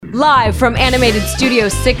Live from Animated Studio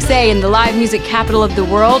 6A in the live music capital of the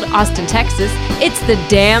world, Austin, Texas, it's the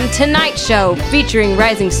Damn Tonight Show, featuring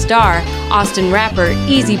rising star, Austin rapper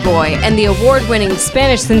Easy Boy, and the award-winning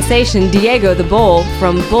Spanish sensation Diego the Bull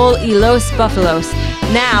from Bull y Los Buffalos.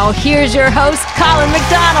 Now, here's your host, Colin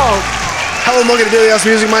McDonald. Hello and welcome to Daily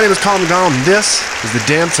Austin Music. My name is Colin McDonald, and this is the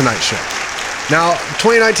Damn Tonight Show. Now,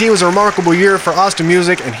 2019 was a remarkable year for Austin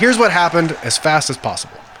music, and here's what happened as fast as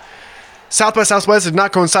possible. South by Southwest did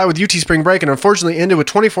not coincide with UT Spring Break and unfortunately ended with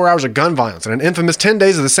 24 hours of gun violence, and an infamous 10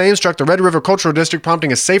 days of the same struck the Red River Cultural District,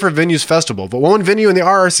 prompting a Safer Venues Festival. But one venue in the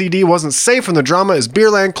RRCD wasn't safe from the drama as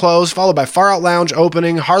Beerland closed, followed by Far Out Lounge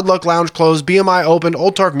opening, Hard Luck Lounge closed, BMI opened,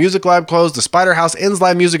 Old Tarf Music Lab closed, the Spider House ends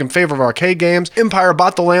live music in favor of arcade games, Empire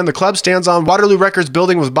bought the land the club stands on, Waterloo Records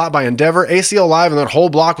building was bought by Endeavor, ACL Live and that whole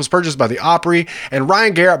block was purchased by the Opry, and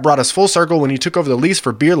Ryan Garrett brought us full circle when he took over the lease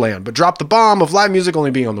for Beerland, but dropped the bomb of live music only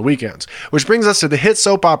being on the weekends. Which brings us to the hit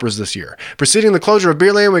soap operas this year. Preceding the closure of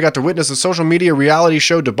Beerland, we got to witness a social media reality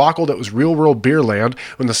show debacle that was Real World Beerland,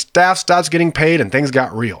 when the staff stopped getting paid and things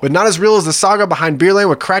got real. But not as real as the saga behind Beerland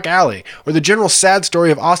with Crack Alley, or the general sad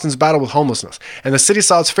story of Austin's battle with homelessness. And the city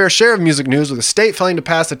saw its fair share of music news, with the state failing to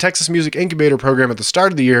pass the Texas Music Incubator program at the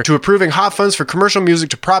start of the year, to approving hot funds for commercial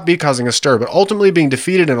music to Prop B causing a stir, but ultimately being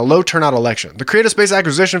defeated in a low turnout election. The Creative Space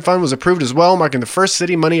Acquisition Fund was approved as well, marking the first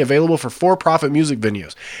city money available for for-profit music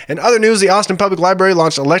venues. In other news, the Austin Public Library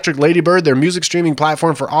launched Electric Ladybird, their music streaming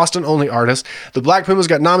platform for Austin-only artists. The Black Pumas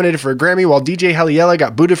got nominated for a Grammy, while DJ Heliella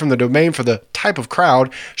got booted from the domain for the type of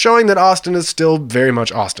crowd, showing that Austin is still very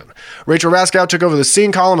much Austin. Rachel Raskow took over the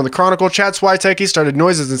scene column of the Chronicle, Chad Swiatecki started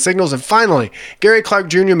Noises and Signals, and finally, Gary Clark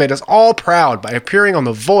Jr. made us all proud by appearing on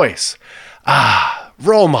The Voice.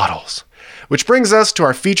 Role models. Which brings us to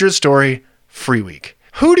our featured story, Free Week.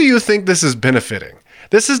 Who do you think this is benefiting?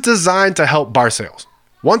 This is designed to help bar sales.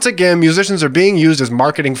 Once again, musicians are being used as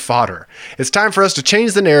marketing fodder. It's time for us to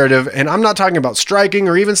change the narrative, and I'm not talking about striking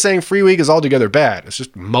or even saying Free Week is altogether bad. It's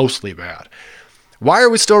just mostly bad. Why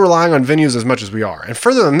are we still relying on venues as much as we are? And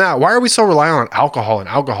further than that, why are we so reliant on alcohol and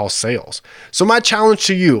alcohol sales? So my challenge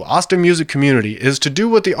to you, Austin music community, is to do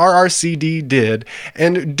what the RRCD did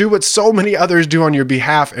and do what so many others do on your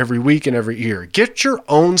behalf every week and every year. Get your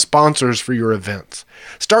own sponsors for your events.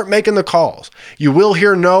 Start making the calls. You will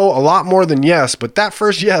hear no a lot more than yes, but that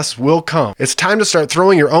first yes will come. It's time to start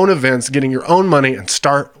throwing your own events, getting your own money, and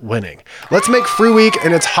start winning. Let's make Free Week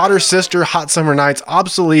and its hotter sister, Hot Summer Nights,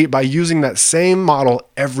 obsolete by using that same model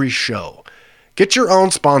every show. Get your own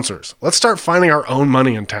sponsors. Let's start finding our own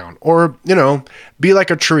money in town. Or, be like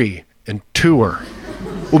a tree and tour.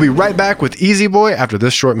 We'll be right back with Easy Boy after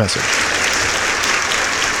this short message.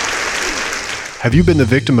 Have you been the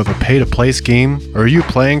victim of a pay-to-play scheme? Or are you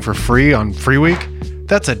playing for free on Free Week?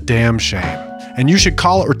 That's a damn shame. And you should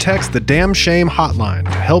call or text the Damn Shame hotline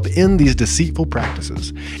to help end these deceitful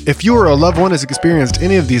practices. If you or a loved one has experienced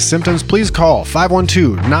any of these symptoms, please call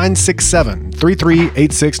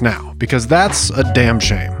 512-967-3386 now, because that's a damn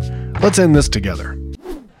shame. Let's end this together.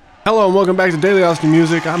 Hello and welcome back to Daily Austin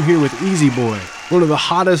Music. I'm here with Easy Boy, one of the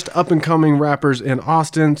hottest up-and-coming rappers in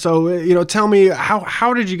Austin. So, tell me,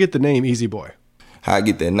 how did you get the name Easy Boy? How I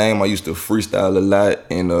get that name, I used to freestyle a lot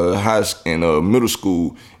in middle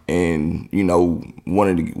school, and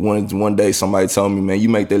one day somebody told me, man, you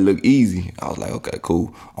make that look easy. I was like, okay,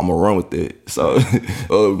 cool, I'm gonna run with it. So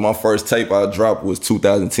my first tape I dropped was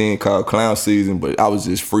 2010 called Clown Season, but I was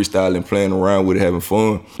just freestyling, playing around with it, having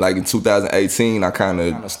fun. Like in 2018, I kind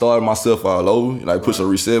of started myself all over, like push a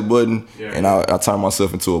reset button, and I turned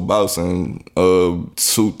myself into a boss. And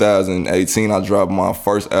 2018, I dropped my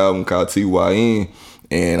first album called TYN.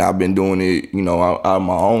 And I've been doing it, out of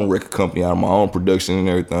my own record company, out of my own production and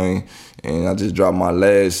everything. And I just dropped my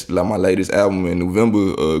latest album in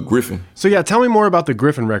November, Griffin. So yeah, tell me more about the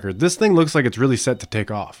Griffin record. This thing looks like it's really set to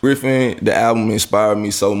take off. Griffin, the album inspired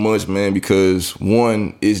me so much, man, because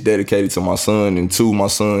one, it's dedicated to my son, and two, my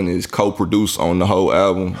son is co-produced on the whole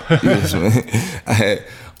album. Yes, man.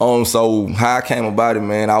 So how I came about it,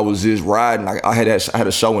 man, I was just riding. I had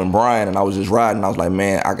a show in Bryan, and I was just riding. I was like,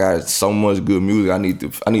 man, I got so much good music. I need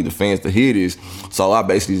the fans to hear this. So I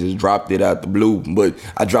basically just dropped it out the blue. But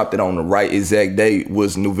I dropped it on the right exact date.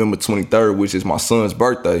 Was November 23rd, which is my son's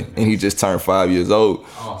birthday, and he just turned 5 years old.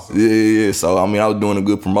 Awesome. Yeah. So I was doing a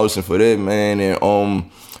good promotion for that, man,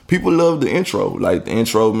 and people love the intro. Like the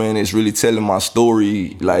intro, man, it's really telling my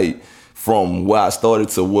story, like from where I started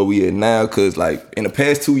to where we at now, cause like in the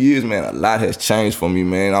past 2 years, man, a lot has changed for me,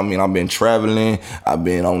 man. I mean, I've been traveling, I've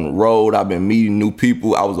been on the road, I've been meeting new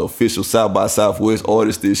people. I was an official South by Southwest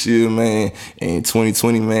artist this year, man. And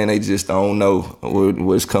 2020, man, they just don't know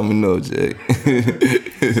what's coming up, Jack.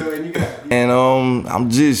 And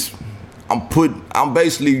I'm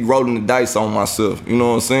basically rolling the dice on myself. You know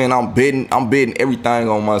what I'm saying? I'm betting everything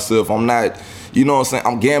on myself. I'm not, you know what I'm saying?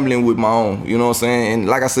 I'm gambling with my own, you know what I'm saying? And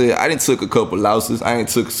like I said, I didn't took a couple losses. I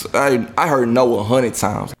heard no 100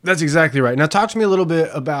 times. That's exactly right. Now talk to me a little bit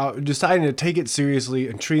about deciding to take it seriously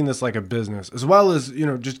and treating this like a business, as well as, you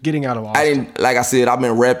know, just getting out of Austin. Like I said, I've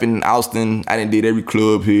been rapping in Austin. I done did every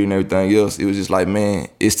club here and everything else. It was just like, man,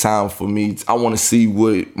 it's time for me. I want to see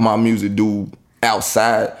what my music do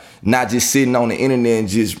outside, not just sitting on the internet and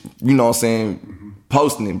just, you know what I'm saying,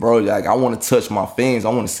 posting it, bro. Like, I want to touch my fans. I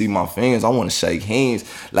want to see my fans. I want to shake hands.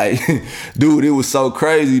 Like, dude, it was so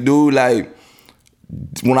crazy, dude. Like,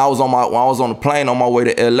 when I was on the plane on my way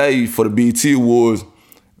to LA for the BET Awards,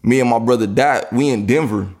 me and my brother Dot, we in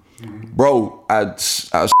Denver. Bro, I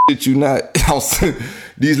shit you not.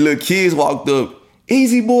 These little kids walked up.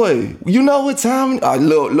 Easy boy, you know what time?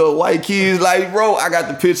 Little white kids, like, bro, I got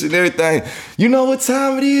the picture and everything. You know what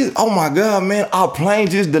time it is? Oh my God, man, our plane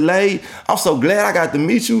just delayed. I'm so glad I got to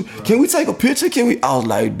meet you. Can we take a picture? I was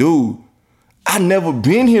like, dude, I never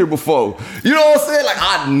been here before. You know what I'm saying? Like,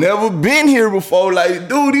 I never been here before. Like,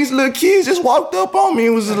 dude, these little kids just walked up on me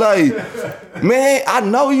and was just like, man, I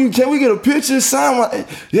know you. Can we get a picture? Sign my,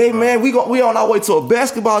 hey, man, we on our way to a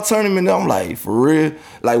basketball tournament. And I'm like, for real?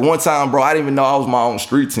 Like, one time, bro, I didn't even know I was my own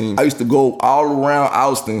street team. I used to go all around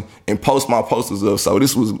Austin and post my posters up. So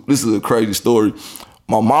this is a crazy story.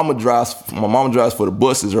 My mama drives for the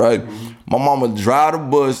buses, right? My mama drive the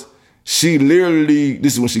bus. She literally,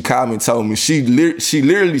 this is when she called me and told me, she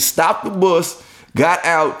literally stopped the bus, got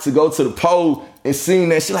out to go to the pole and seen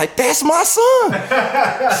that. She like, that's my son.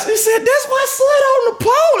 She said, that's my son on the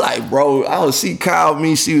pole. Like, bro, she called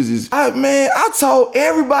me. She was just, man, I told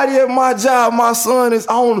everybody at my job my son is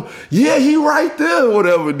on. Yeah, he right there or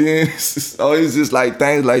whatever then. So it's just like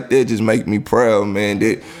things like that just make me proud, man,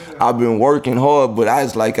 that I've been working hard.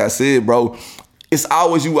 But like I said, bro, it's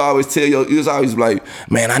always, you always tell it's always like,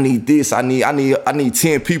 man, I need this, I need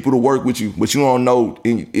 10 people to work with you, but you don't know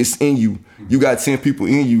it's in you. You got 10 people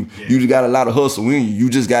in you. Yeah. You just got a lot of hustle in you. You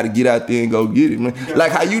just got to get out there and go get it, man.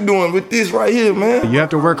 Like how you doing with this right here, man. You have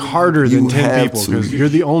to work harder than 10 people because you're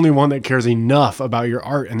the only one that cares enough about your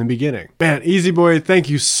art in the beginning. Man, Easy Boy, thank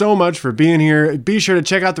you so much for being here. Be sure to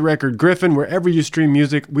check out the record Griffin wherever you stream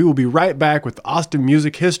music. We will be right back with Austin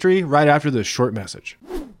music history right after this short message.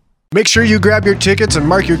 Make sure you grab your tickets and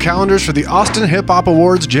mark your calendars for the Austin Hip Hop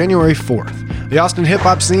Awards January 4th. The Austin hip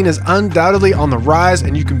hop scene is undoubtedly on the rise,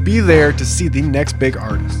 and you can be there to see the next big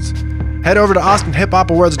artists. Head over to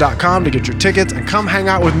austinhiphopawards.com to get your tickets and come hang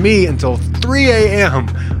out with me until 3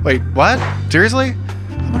 a.m. Wait, what? Seriously?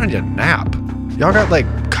 I'm gonna need a nap. Y'all got like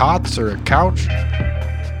cots or a couch?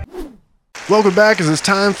 Welcome back as it's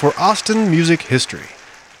time for Austin Music History.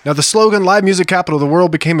 Now, the slogan Live Music Capital of the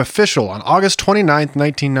World became official on August 29,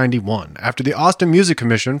 1991, after the Austin Music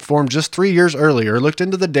Commission, formed just 3 years earlier, looked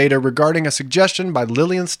into the data regarding a suggestion by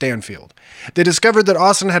Lillian Stanfield. They discovered that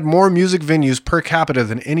Austin had more music venues per capita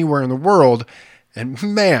than anywhere in the world, and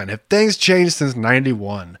man, have things changed since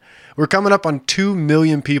 91. We're coming up on 2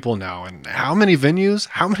 million people now, and how many venues?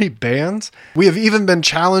 How many bands? We have even been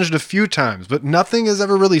challenged a few times, but nothing has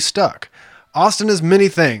ever really stuck. Austin is many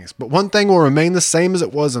things, but one thing will remain the same as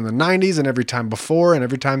it was in the 90s and every time before and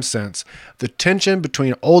every time since. The tension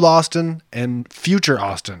between old Austin and future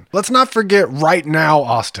Austin. Let's not forget right now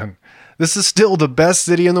Austin. This is still the best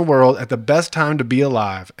city in the world at the best time to be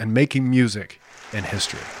alive and making music and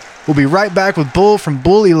history. We'll be right back with Bull from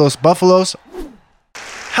Bull y Los Buffalos.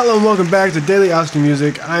 Hello and welcome back to Daily Austin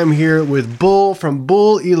Music. I'm here with Bull from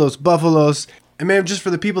Bull y Los Buffalos. And man, just for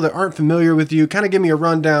the people that aren't familiar with you, kind of give me a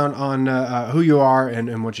rundown on who you are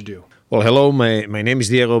and what you do. Well, hello, my name is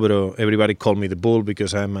Diego, but everybody call me the Bull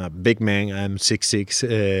because I'm a big man. I'm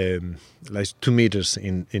 6'6", like 2 meters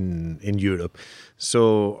in Europe.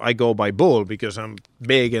 So I go by Bull because I'm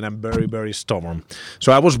big and I'm very, very stubborn.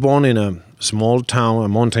 So I was born in a small town, a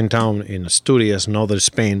mountain town in Asturias, northern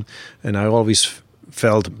Spain, and I always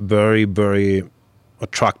felt very, very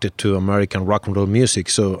attracted to American rock and roll music,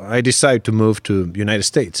 so I decided to move to United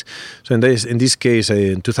States. So in this case,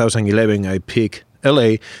 in 2011, I picked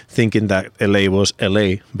LA, thinking that LA was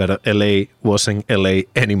LA, but LA wasn't LA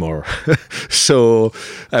anymore. So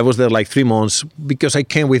I was there like 3 months because I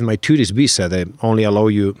came with my tourist visa. They only allow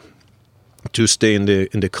you to stay in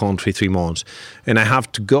the country 3 months, and I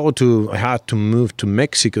had to move to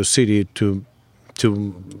Mexico City to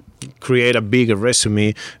create a bigger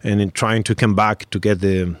resume and in trying to come back to get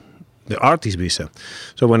the artist visa.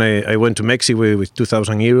 So when I went to Mexico with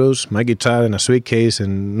 2,000 euros, my guitar and a suitcase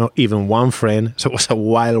and not even one friend, so it was a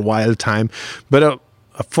wild time, but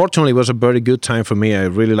fortunately, it was a very good time for me. I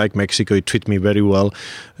really like Mexico. It treated me very well.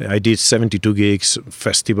 I did 72 gigs,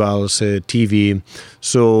 festivals, TV.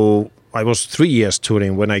 So I was 3 years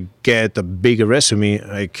touring. When I get a bigger resume,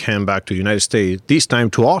 I came back to the United States, this time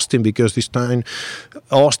to Austin, because this time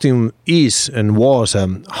Austin is and was a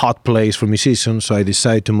hot place for musicians. So I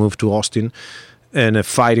decided to move to Austin and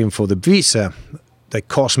fighting for the visa. That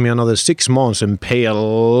cost me another 6 months and pay a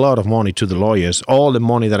lot of money to the lawyers, all the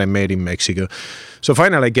money that I made in Mexico. So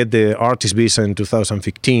finally I get the artist visa in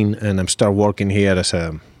 2015 and I'm start working here as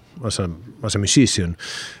a musician.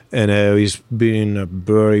 And it's been a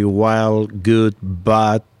very wild, good,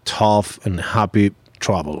 bad, tough and happy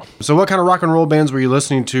travel. So what kind of rock and roll bands were you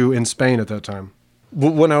listening to in Spain at that time?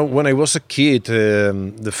 When I was a kid,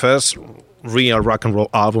 the first real rock and roll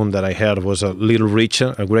album that I heard was a Little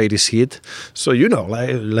Richard, a greatest hit. So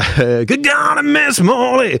like good God, Miss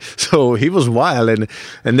Molly. So he was wild, and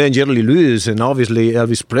then Jerry Lee Lewis, and obviously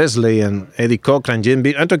Elvis Presley and Eddie Cochran, Jim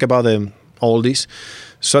Beam. I talk about them all this.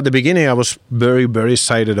 So at the beginning, I was very, very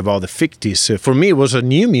excited about the 50s. For me, it was a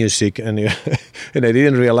new music, and and I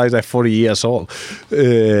didn't realize that 40 years old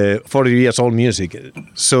music.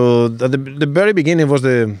 So at the very beginning was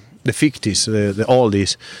the 50s, the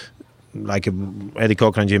oldies, like Eddie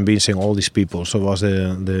Cochran, Jim Beam, all these people. So it was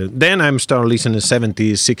then I started listening to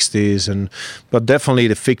 70s, 60s, but definitely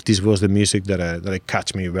the 50s was the music that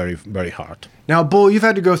catch me very, very hard. Now, Bull, you've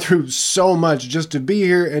had to go through so much just to be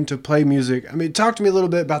here and to play music. I mean, talk to me a little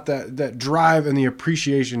bit about that drive and the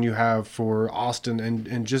appreciation you have for Austin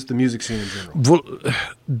and just the music scene in general. Well,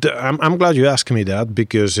 I'm glad you asked me that,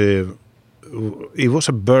 because it was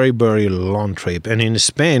a very, very long trip. And in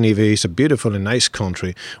Spain, if it's a beautiful and nice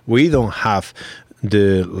country, we don't have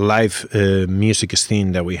the live music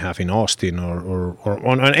scene that we have in Austin or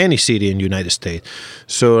on any city in the United States.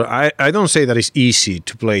 So I don't say that it's easy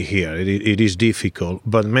to play here. It is difficult.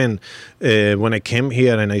 But man, when I came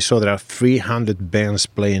here and I saw there are 300 bands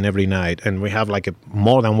playing every night, and we have like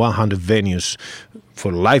more than 100 venues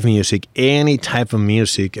for live music, any type of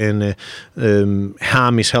music, and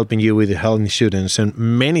Ham is helping you with the helping students and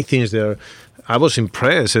many things there. I was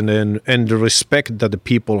impressed, and the respect that the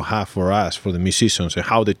people have for us, for the musicians, and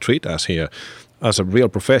how they treat us here as a real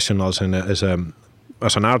professionals and as an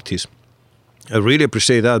artist. I really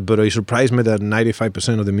appreciate that, but it surprised me that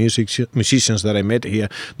 95% of the musicians that I met here,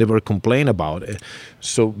 they were complaining about it.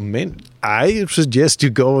 So, man, I suggest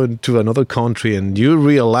you go into another country and you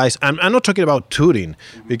realize, I'm not talking about touring,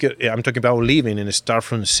 because I'm talking about living and start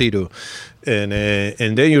from zero. And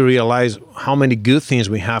then you realize how many good things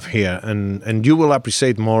we have here, and you will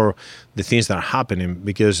appreciate more the things that are happening,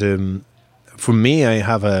 because for me, I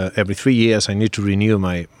have every 3 years I need to renew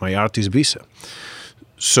my artist visa.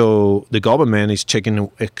 So the government is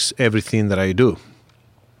checking everything that I do.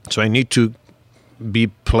 So I need to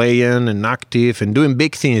be playing and active and doing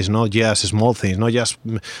big things, not just small things. Not just,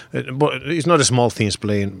 but it's not a small things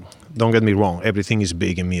playing. Don't get me wrong. Everything is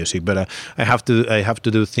big in music, but I have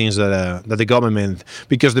to do things that the government,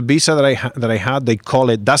 because the visa that I had, they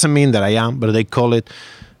call it, doesn't mean that I am, but they call it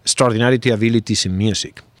extraordinary abilities in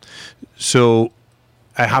music. So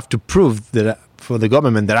I have to prove that for the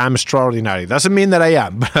government that I'm extraordinary. Doesn't mean that I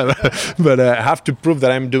am, but I have to prove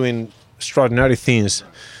that I'm doing extraordinary things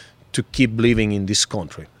to keep living in this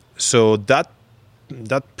country. So that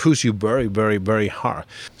pushes you very, very, very hard.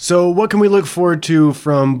 So what can we look forward to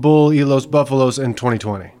from Bull y Los Búfalos in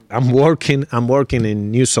 2020? I'm working in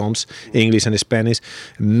new songs, English and Spanish.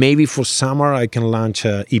 Maybe for summer I can launch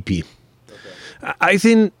an EP. Okay. I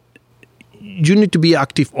think you need to be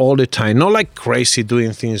active all the time, not like crazy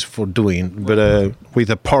doing things for doing, but with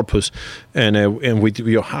a purpose and with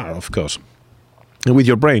your heart, of course, and with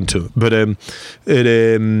your brain too. But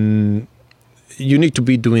you need to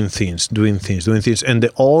be doing things, and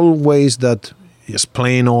the always that is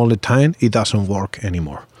playing all the time, it doesn't work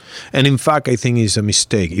anymore. And in fact, I think it's a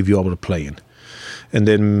mistake if you're overplaying. And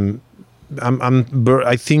then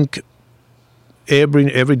I think.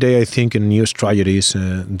 Every day I think in new strategies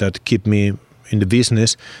that keep me in the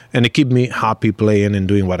business and it keep me happy playing and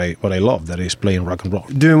doing what I love, that is playing rock and roll.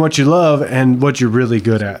 Doing what you love and what you're really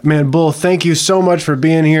good at. Man, Bull, thank you so much for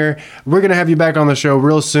being here. We're going to have you back on the show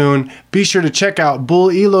real soon. Be sure to check out Bull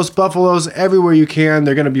y Los Búfalos everywhere you can.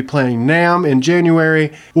 They're going to be playing NAMM in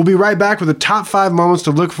January. We'll be right back with the top 5 moments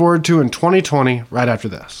to look forward to in 2020 right after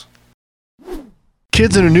this.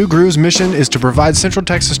 Kids in a New Groove's mission is to provide Central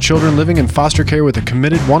Texas children living in foster care with a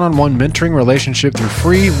committed one-on-one mentoring relationship through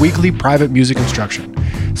free weekly private music instruction.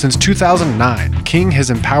 Since 2009, King has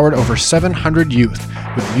empowered over 700 youth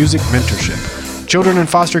with music mentorship. Children in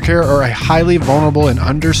foster care are a highly vulnerable and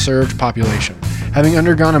underserved population. Having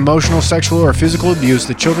undergone emotional, sexual, or physical abuse,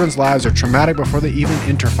 the children's lives are traumatic before they even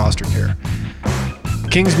enter foster care.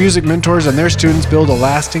 King's music mentors and their students build a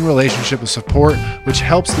lasting relationship of support, which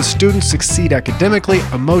helps the students succeed academically,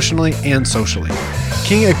 emotionally, and socially.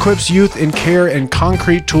 King equips youth in care and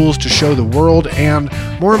concrete tools to show the world and,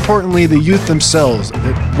 more importantly, the youth themselves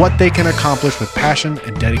what they can accomplish with passion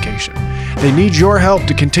and dedication. They need your help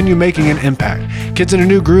to continue making an impact. Kids in a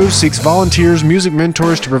New Groove seeks volunteers, music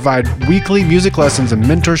mentors to provide weekly music lessons and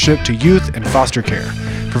mentorship to youth in foster care.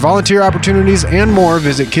 For volunteer opportunities and more,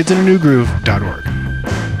 visit kidsinanewgroove.org.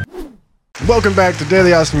 Welcome back to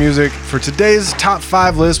Daily Austin Music. For today's top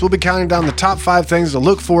 5 list, we'll be counting down the top 5 things to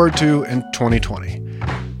look forward to in 2020.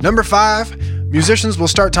 Number 5, musicians will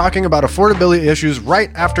start talking about affordability issues right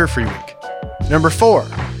after Free Week. Number 4,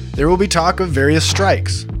 there will be talk of various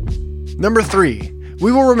strikes. Number 3,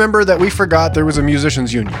 we will remember that we forgot there was a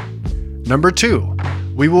musicians union. Number 2,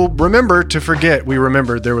 we will remember to forget we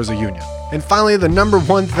remembered there was a union. And finally, the number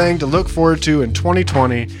 1 thing to look forward to in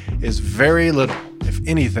 2020 is very little, if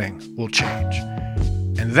anything, will change.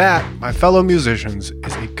 And that, my fellow musicians,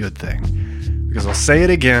 is a good thing. Because I'll say it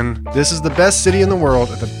again, this is the best city in the world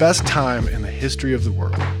at the best time in the history of the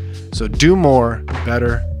world. So do more,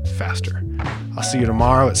 better, faster. I'll see you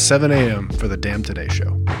tomorrow at 7 a.m. for the Damn Today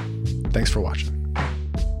Show. Thanks for watching.